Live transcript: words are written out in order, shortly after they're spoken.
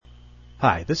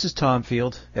Hi, this is Tom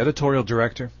Field, Editorial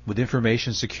Director with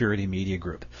Information Security Media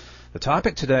Group. The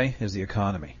topic today is the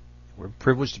economy. We're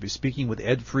privileged to be speaking with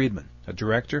Ed Friedman, a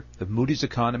director of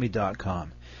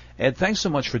Moody'sEconomy.com. Ed, thanks so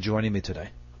much for joining me today.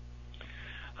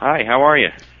 Hi, how are you?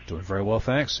 Doing very well,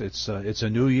 thanks. It's a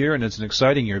new year, and it's an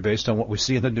exciting year based on what we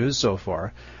see in the news so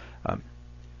far.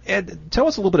 Ed, tell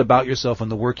us a little bit about yourself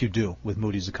and the work you do with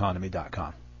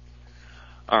Moody'sEconomy.com.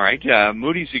 All right.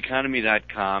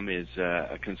 Moody'sEconomy.com is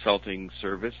a consulting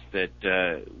service that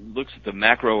looks at the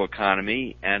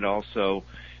macroeconomy and also,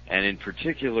 and in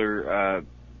particular,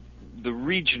 the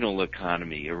regional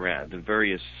economy around the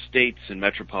various states and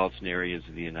metropolitan areas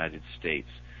of the United States,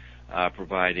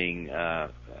 providing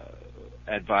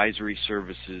advisory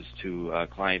services to a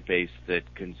client base that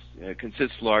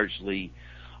consists largely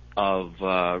of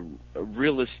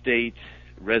real estate,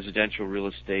 residential real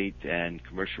estate, and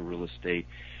commercial real estate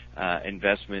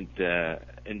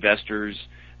investors,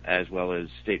 as well as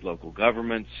state, local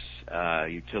governments,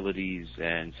 utilities,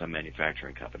 and some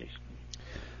manufacturing companies.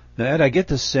 Now, Ed, I get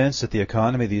the sense that the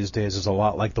economy these days is a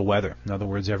lot like the weather. In other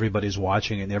words, everybody's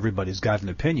watching and everybody's got an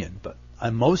opinion. But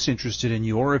I'm most interested in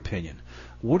your opinion.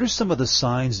 What are some of the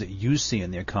signs that you see in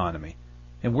the economy,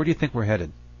 and where do you think we're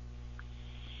headed?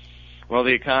 Well,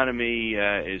 the economy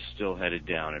is still headed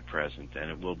down at present,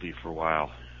 and it will be for a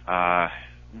while.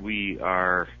 We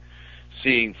are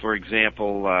seeing, for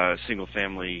example,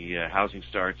 single-family housing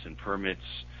starts and permits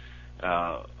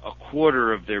a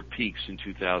quarter of their peaks in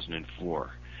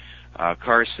 2004.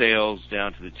 Car sales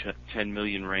down to the 10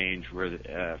 million range,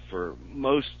 where for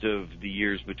most of the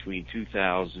years between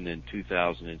 2000 and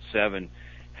 2007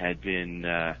 had been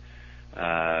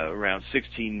around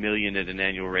 16 million at an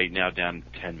annual rate, now down to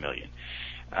 10 million.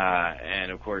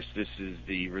 And of course, this is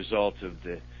the result of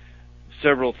the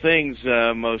several things,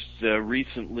 most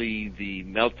recently the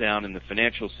meltdown in the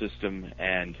financial system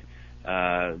and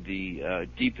the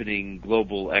deepening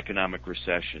global economic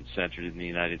recession centered in the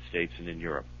United States and in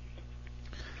Europe.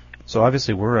 So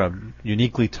obviously we're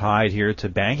uniquely tied here to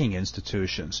banking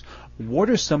institutions. What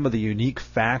are some of the unique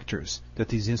factors that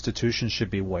these institutions should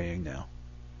be weighing now?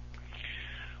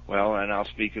 Well, and I'll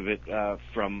speak of it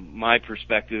from my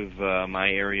perspective, my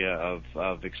area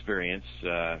of experience.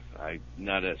 I'm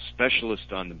not a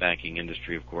specialist on the banking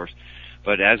industry, of course,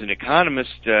 but as an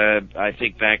economist, I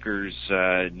think bankers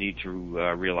need to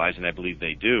realize, and I believe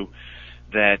they do,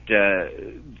 that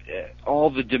all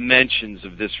the dimensions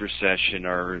of this recession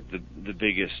are the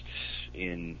biggest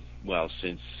since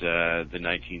the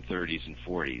 1930s and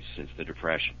 40s, since the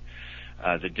Depression.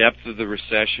 The depth of the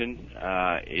recession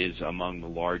is among the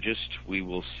largest. We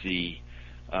will see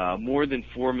more than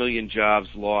 4 million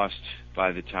jobs lost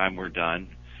by the time we're done.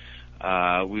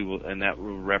 And that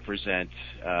will represent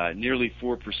nearly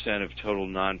 4% of total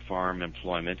non-farm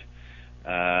employment.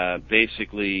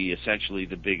 Essentially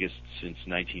the biggest since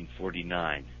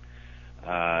 1949.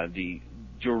 The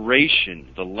duration,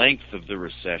 the length of the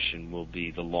recession will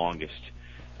be the longest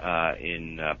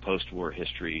in post-war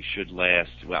history. Should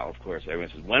last, well, of course, everyone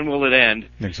says, when will it end?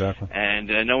 Exactly. And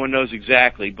no one knows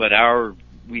exactly, but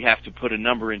we have to put a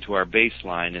number into our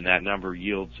baseline, and that number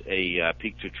yields a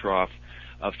peak to trough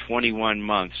of 21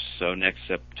 months. So next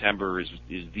September is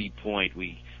the point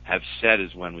we have set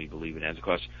as when we believe it ends. Of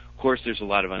course, there's a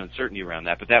lot of uncertainty around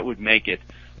that, but that would make it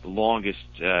the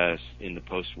longest in the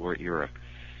post-war era.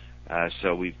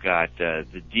 So we've got the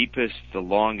deepest, the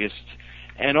longest,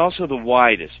 and also the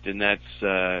widest, and that's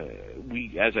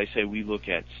as I say, we look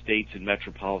at states and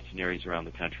metropolitan areas around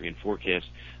the country and forecast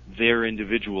their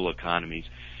individual economies,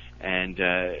 and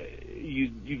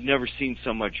you've never seen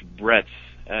so much breadth.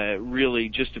 Really,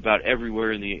 just about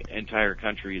everywhere in the entire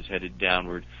country is headed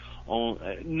downward.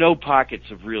 No pockets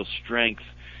of real strength.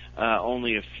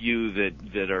 Only a few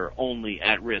that are only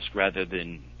at risk rather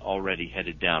than already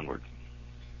headed downward.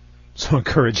 So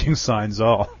encouraging signs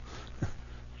all.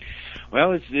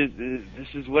 Well, this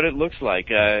is what it looks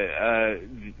like. I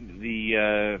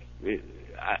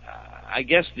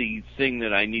guess the thing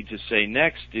that I need to say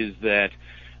next is that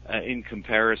in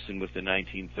comparison with the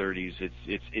 1930s,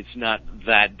 it's not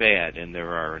that bad, and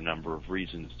there are a number of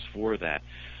reasons for that.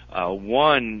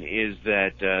 One is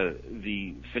that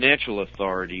the financial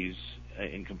authorities,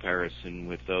 in comparison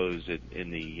with those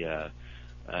in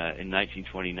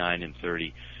 1929 and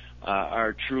 30,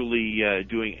 are truly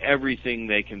doing everything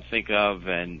they can think of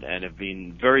and have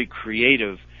been very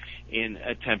creative in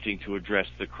attempting to address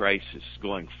the crisis,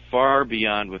 going far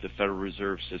beyond what the Federal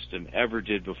Reserve System ever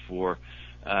did before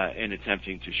in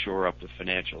attempting to shore up the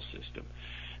financial system.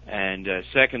 And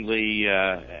secondly,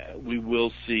 we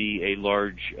will see a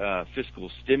large fiscal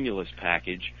stimulus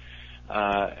package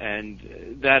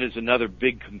And that is another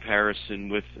big comparison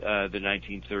with the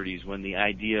 1930s, when the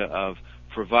idea of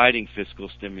providing fiscal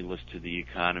stimulus to the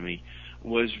economy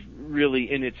was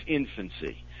really in its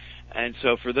infancy. And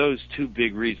so for those two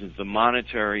big reasons, the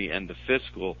monetary and the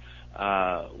fiscal,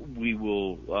 we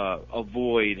will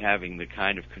avoid having the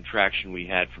kind of contraction we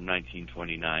had from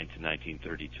 1929 to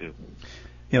 1932.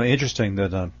 You know, interesting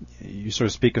that you sort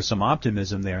of speak of some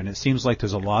optimism there, and it seems like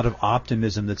there's a lot of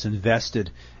optimism that's invested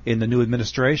in the new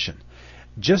administration.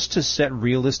 Just to set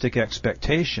realistic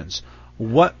expectations,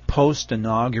 what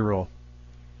post-inaugural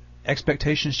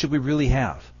expectations should we really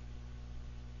have?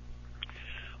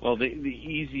 Well, the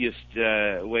easiest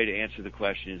way to answer the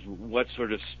question is, what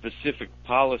sort of specific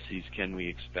policies can we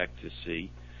expect to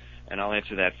see? And I'll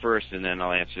answer that first, and then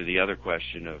I'll answer the other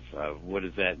question of what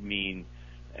does that mean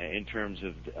in terms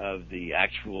of the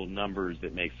actual numbers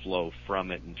that may flow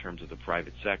from it in terms of the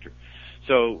private sector.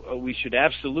 So we should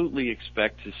absolutely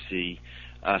expect to see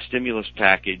a stimulus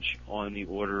package on the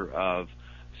order of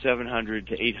 $700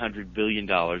 to $800 billion,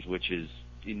 which is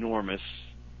enormous,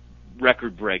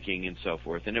 record-breaking, and so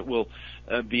forth. And it will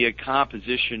be a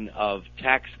composition of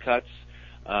tax cuts,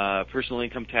 personal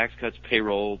income tax cuts,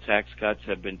 payroll tax cuts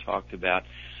have been talked about,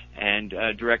 and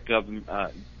direct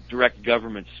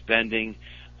government spending.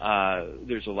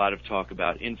 There's a lot of talk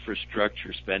about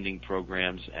infrastructure spending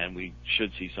programs, and we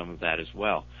should see some of that as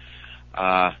well.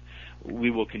 We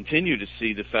will continue to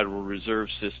see the Federal Reserve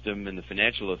System and the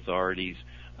financial authorities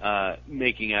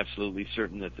making absolutely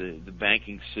certain that the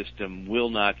banking system will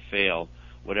not fail,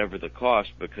 whatever the cost,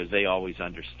 because they always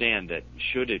understand that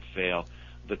should it fail,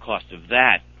 the cost of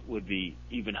that would be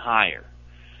even higher.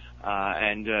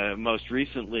 And most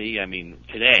recently, I mean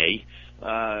today,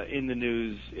 in the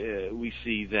news, we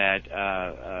see that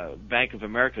Bank of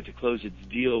America, to close its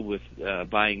deal with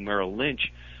buying Merrill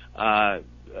Lynch,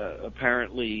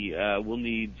 apparently will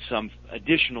need some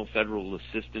additional federal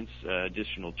assistance,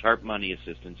 additional TARP money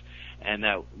assistance, and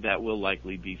that will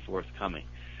likely be forthcoming.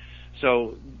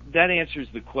 So that answers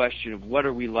the question of what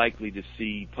are we likely to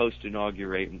see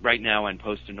right now and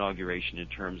post-inauguration in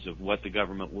terms of what the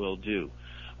government will do.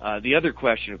 The other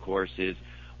question, of course, is,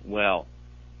 well,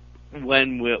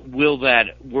 when will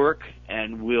that work,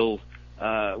 and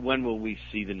when will we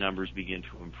see the numbers begin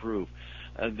to improve?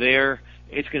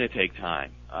 It's going to take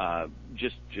time.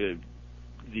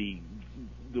 The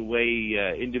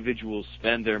way individuals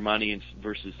spend their money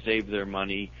versus save their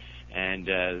money, and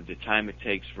the time it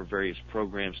takes for various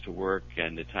programs to work,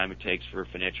 and the time it takes for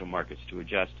financial markets to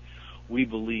adjust, we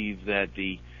believe that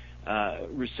the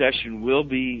recession will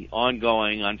be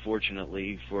ongoing,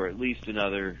 unfortunately, for at least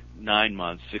another 9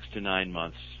 months, 6 to 9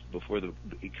 months, before the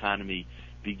economy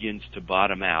begins to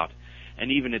bottom out.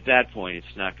 And even at that point,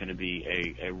 it's not going to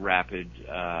be a rapid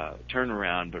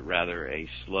turnaround, but rather a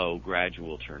slow,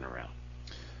 gradual turnaround.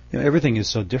 You know, everything is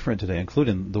so different today,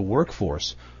 including the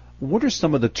workforce. What are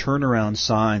some of the turnaround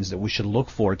signs that we should look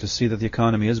for to see that the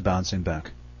economy is bouncing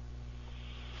back?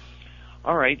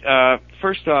 All right.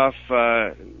 First off,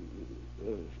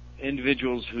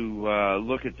 individuals who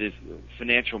look at the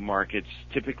financial markets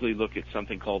typically look at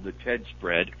something called the TED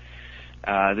spread.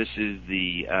 This is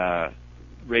the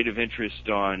rate of interest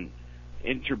on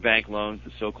interbank loans,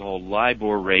 the so-called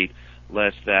LIBOR rate,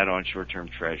 less that on short-term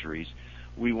treasuries.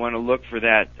 We want to look for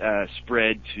that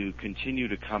spread to continue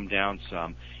to come down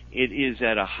some. It is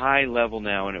at a high level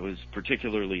now, and it was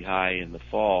particularly high in the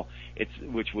fall,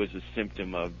 which was a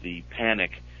symptom of the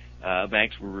panic.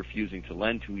 Banks were refusing to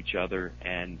lend to each other,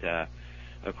 and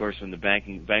of course, when the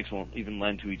banks won't even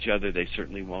lend to each other, they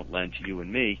certainly won't lend to you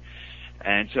and me.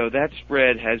 And so that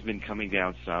spread has been coming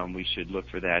down some. We should look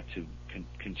for that to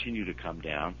continue to come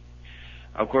down.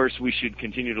 Of course, we should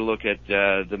continue to look at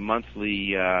the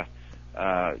monthly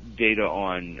data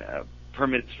on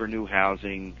permits for new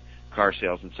housing, car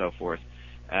sales, and so forth,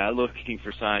 looking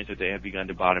for signs that they have begun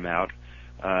to bottom out.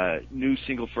 New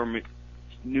single-family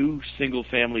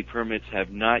permits have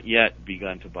not yet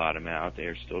begun to bottom out. They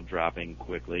are still dropping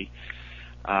quickly.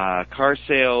 Car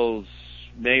sales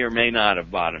may or may not have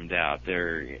bottomed out.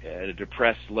 They're at a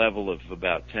depressed level of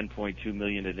about 10.2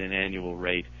 million at an annual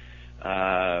rate.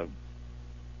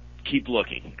 Keep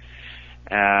looking.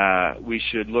 We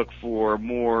should look for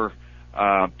more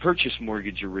purchase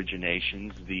mortgage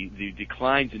originations. The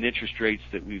declines in interest rates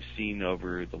that we've seen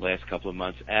over the last couple of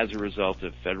months as a result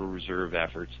of Federal Reserve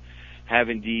efforts have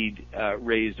indeed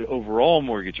raised overall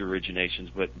mortgage originations,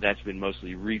 but that's been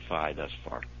mostly refi thus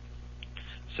far.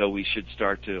 So we should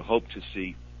start to hope to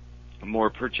see more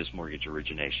purchase mortgage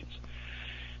originations.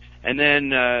 And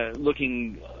then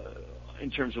looking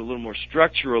in terms of a little more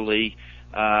structurally,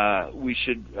 we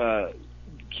should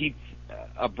keep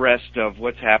abreast of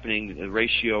what's happening, the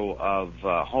ratio of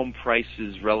home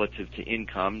prices relative to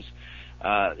incomes.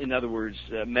 In other words,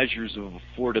 measures of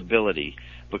affordability.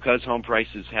 Because home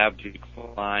prices have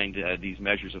declined, these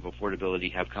measures of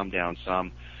affordability have come down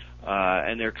some,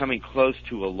 and they're coming close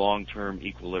to a long-term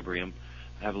equilibrium,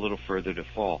 have a little further to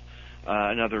fall.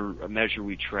 Another measure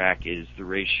we track is the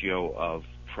ratio of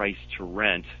price to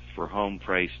rent for home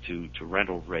price to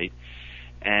rental rate.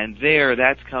 And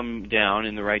that's come down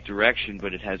in the right direction,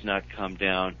 but it has not come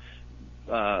down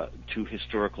to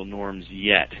historical norms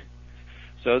yet.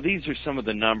 So these are some of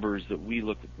the numbers that we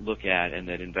look at and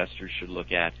that investors should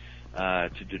look at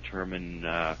to determine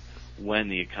when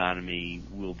the economy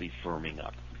will be firming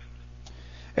up.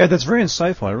 Ed, that's very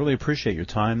insightful. I really appreciate your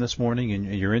time this morning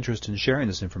and your interest in sharing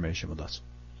this information with us.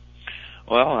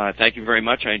 Well, thank you very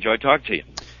much. I enjoyed talking to you.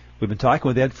 We've been talking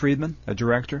with Ed Friedman, a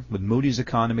director with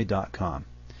Moody'sEconomy.com.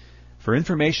 For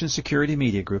Information Security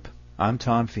Media Group, I'm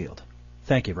Tom Field.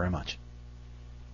 Thank you very much.